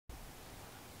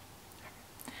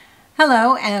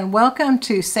Hello and welcome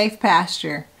to Safe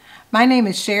Pasture. My name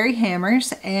is Sherry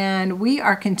Hammers and we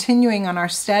are continuing on our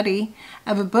study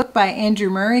of a book by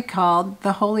Andrew Murray called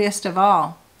The Holiest of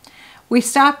All. We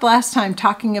stopped last time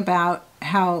talking about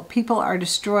how people are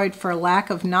destroyed for a lack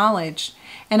of knowledge,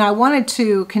 and I wanted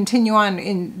to continue on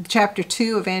in chapter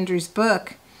 2 of Andrew's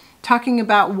book talking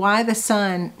about why the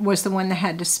Son was the one that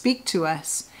had to speak to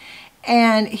us.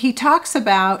 And he talks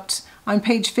about on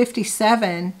page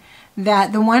 57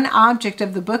 that the one object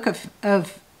of the book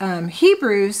of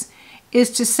Hebrews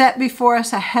is to set before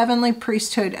us a heavenly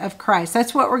priesthood of Christ.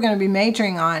 That's what we're going to be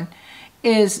majoring on,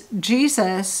 is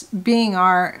Jesus being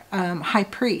our high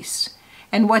priest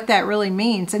and what that really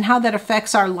means and how that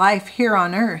affects our life here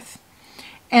on earth.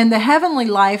 And the heavenly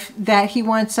life that he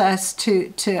wants us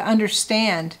to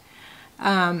understand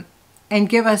and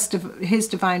give us his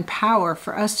divine power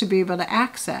for us to be able to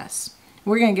access.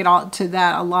 We're going to get to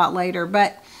that a lot later,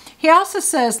 but he also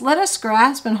says, let us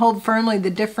grasp and hold firmly the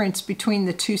difference between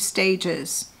the two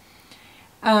stages.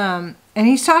 And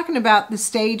he's talking about the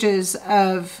stages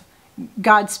of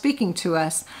God speaking to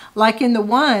us. Like in the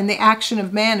one, the action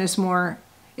of man is more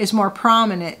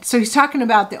prominent. So he's talking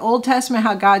about the Old Testament,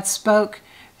 how God spoke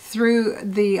through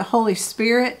the Holy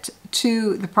Spirit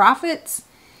to the prophets,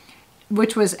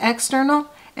 which was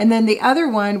external. And then the other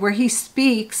one where he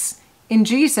speaks in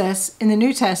Jesus in the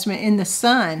New Testament, in the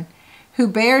Son, who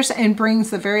bears and brings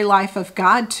the very life of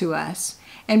God to us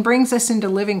and brings us into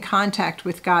living contact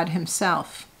with God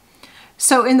himself.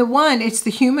 So in the one, it's the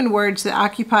human words that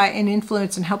occupy and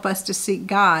influence and help us to seek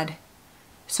God.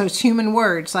 So it's human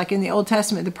words. Like in the Old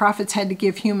Testament, the prophets had to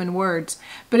give human words.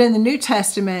 But in the New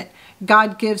Testament,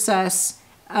 God gives us,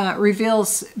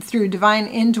 reveals through divine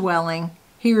indwelling,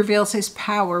 he reveals his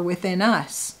power within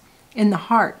us, in the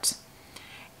heart.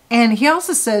 And he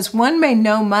also says, one may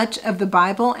know much of the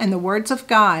Bible and the words of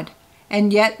God,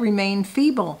 and yet remain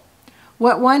feeble.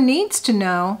 What one needs to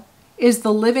know is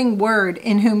the living word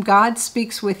in whom God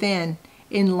speaks within,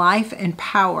 in life and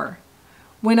power.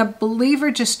 When a believer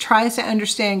just tries to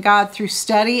understand God through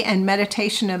study and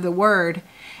meditation of the word,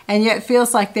 and yet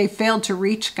feels like they failed to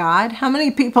reach God. How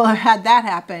many people have had that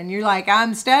happen? You're like,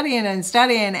 I'm studying and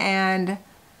studying, and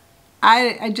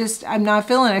I'm not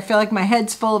feeling it. I feel like my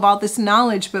head's full of all this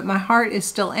knowledge, but my heart is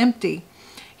still empty.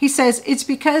 He says it's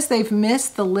because they've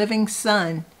missed the living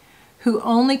Son, who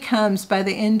only comes by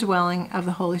the indwelling of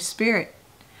the Holy Spirit.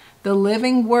 The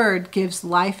living Word gives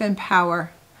life and power.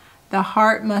 The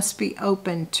heart must be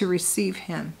open to receive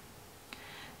him.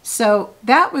 So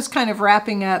that was kind of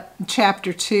wrapping up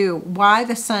chapter 2, why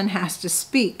the Son has to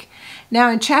speak. Now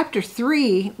in chapter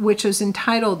 3, which was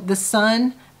entitled The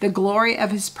Son, the Glory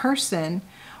of his Person,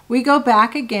 we go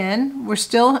back again. We're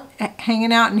still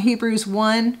hanging out in Hebrews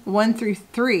 1 through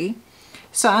 3.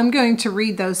 So I'm going to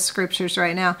read those scriptures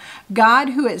right now. God,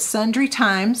 who at sundry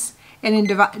times and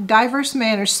in diverse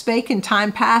manners spake in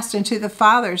time past unto the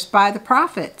fathers by the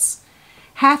prophets,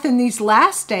 hath in these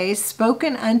last days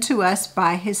spoken unto us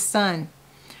by his Son,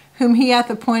 whom he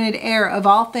hath appointed heir of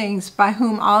all things, by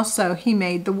whom also he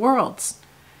made the worlds,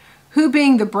 who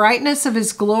being the brightness of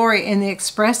his glory and the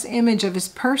express image of his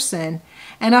person,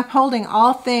 and upholding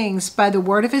all things by the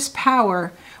word of his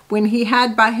power, when he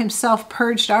had by himself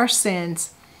purged our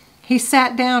sins, he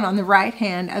sat down on the right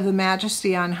hand of the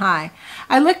majesty on high.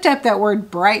 I looked up that word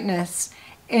brightness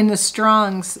in the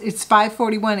Strong's. It's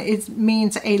 541. It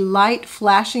means a light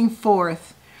flashing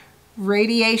forth,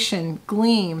 radiation,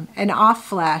 gleam, an off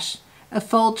flash,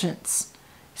 effulgence.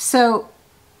 So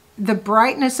the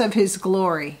brightness of his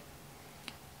glory.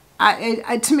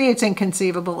 To me, it's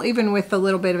inconceivable, even with a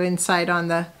little bit of insight on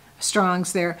the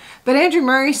Strong's there. But Andrew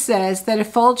Murray says that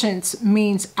effulgence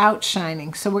means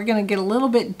outshining. So we're going to get a little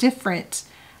bit different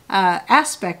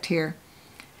aspect here.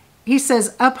 He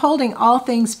says, upholding all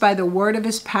things by the word of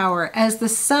his power. As the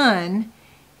Son,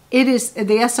 it is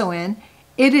the S-O-N,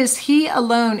 it is he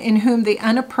alone in whom the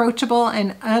unapproachable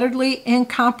and utterly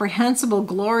incomprehensible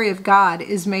glory of God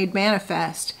is made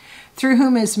manifest, through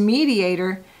whom as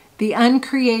mediator, the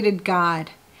uncreated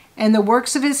God and the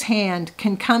works of his hand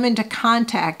can come into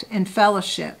contact and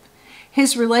fellowship.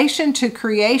 His relation to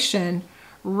creation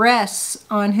rests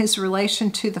on his relation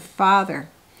to the Father.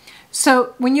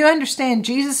 So when you understand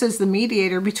Jesus is the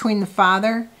mediator between the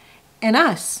Father and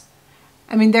us,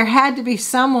 I mean, there had to be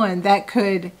someone that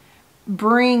could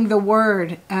bring the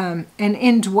word in an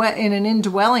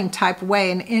indwelling type way,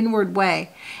 an inward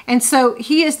way. And so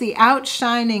he is the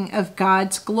outshining of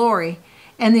God's glory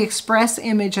and the express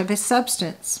image of his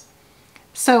substance.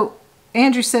 So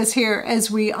Andrew says here, as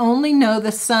we only know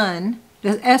the Son,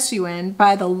 the S-U-N,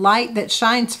 by the light that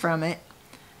shines from it.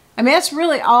 I mean, that's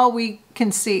really all we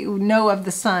can know of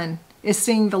the Son is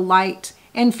seeing the light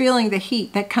and feeling the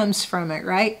heat that comes from it,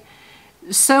 right?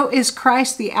 So is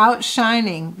Christ the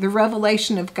outshining, the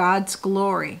revelation of God's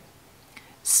glory.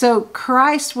 So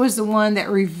Christ was the one that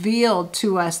revealed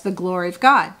to us the glory of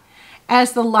God.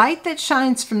 As the light that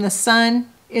shines from the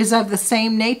sun is of the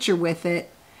same nature with it,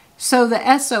 so the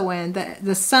S-O-N,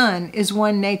 the Son, is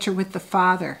one nature with the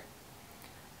Father.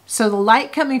 So the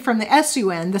light coming from the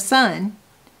S-U-N, the Son,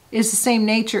 is the same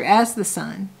nature as the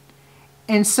Son.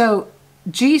 And so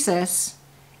Jesus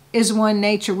is one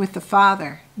nature with the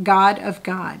Father, God of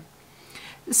God.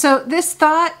 So this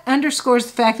thought underscores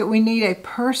the fact that we need a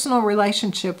personal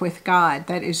relationship with God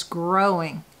that is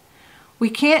growing. We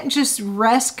can't just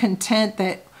rest content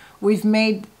that we've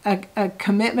made a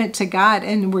commitment to God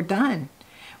and we're done.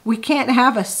 We can't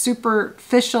have a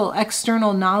superficial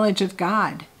external knowledge of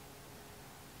God.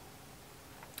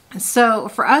 So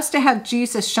for us to have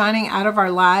Jesus shining out of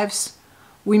our lives,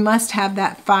 we must have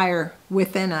that fire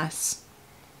within us.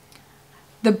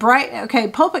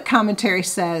 Pulpit Commentary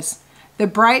says, the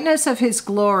brightness of his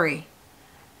glory,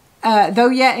 though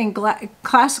yet in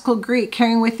classical Greek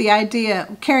carrying with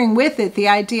it the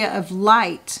idea of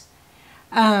light,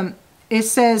 it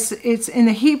says it's in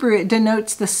the Hebrew, it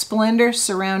denotes the splendor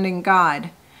surrounding God,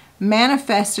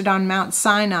 manifested on Mount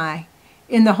Sinai,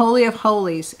 in the Holy of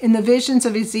Holies, in the visions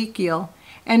of Ezekiel,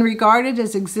 and regarded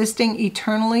as existing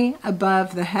eternally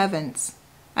above the heavens.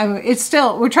 I mean,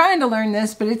 we're trying to learn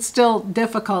this, but it's still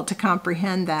difficult to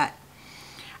comprehend that.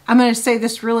 I'm going to say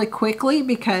this really quickly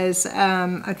because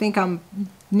I think I'm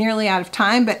nearly out of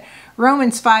time, but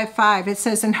Romans 5:5, it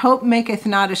says, "And hope maketh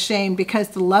not ashamed, because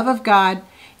the love of God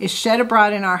is shed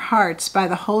abroad in our hearts by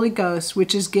the Holy Ghost,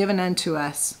 which is given unto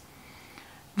us."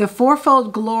 The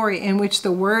fourfold glory in which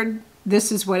the Word,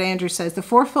 this is what Andrew says, the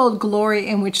fourfold glory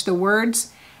in which the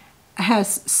words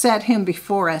has set him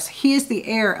before us. He is the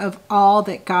heir of all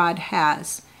that God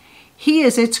has. He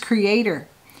is its creator.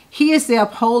 He is the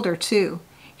upholder too.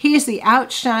 He is the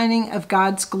outshining of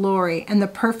God's glory and the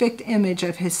perfect image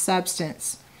of his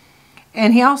substance.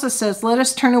 And he also says, let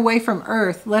us turn away from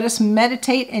earth. Let us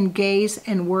meditate and gaze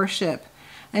and worship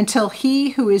until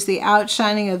he who is the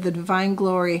outshining of the divine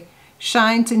glory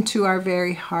shines into our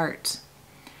very heart.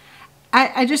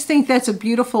 I just think that's a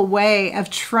beautiful way of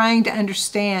trying to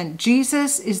understand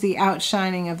Jesus is the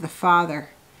outshining of the Father.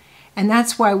 And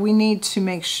that's why we need to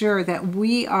make sure that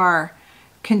we are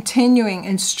continuing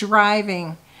and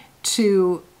striving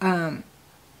to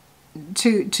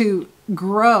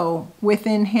grow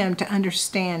within him, to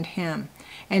understand him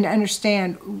and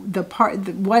understand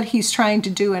what he's trying to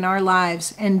do in our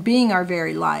lives and being our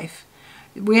very life.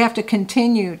 We have to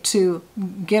continue to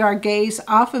get our gaze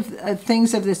off of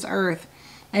things of this earth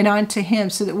and onto him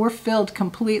so that we're filled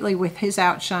completely with his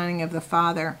outshining of the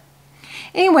Father.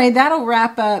 Anyway, that'll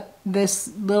wrap up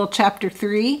this little chapter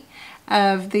 3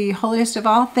 of the Holiest of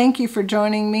All. Thank you for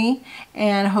joining me,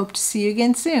 and I hope to see you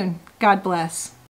again soon. God bless.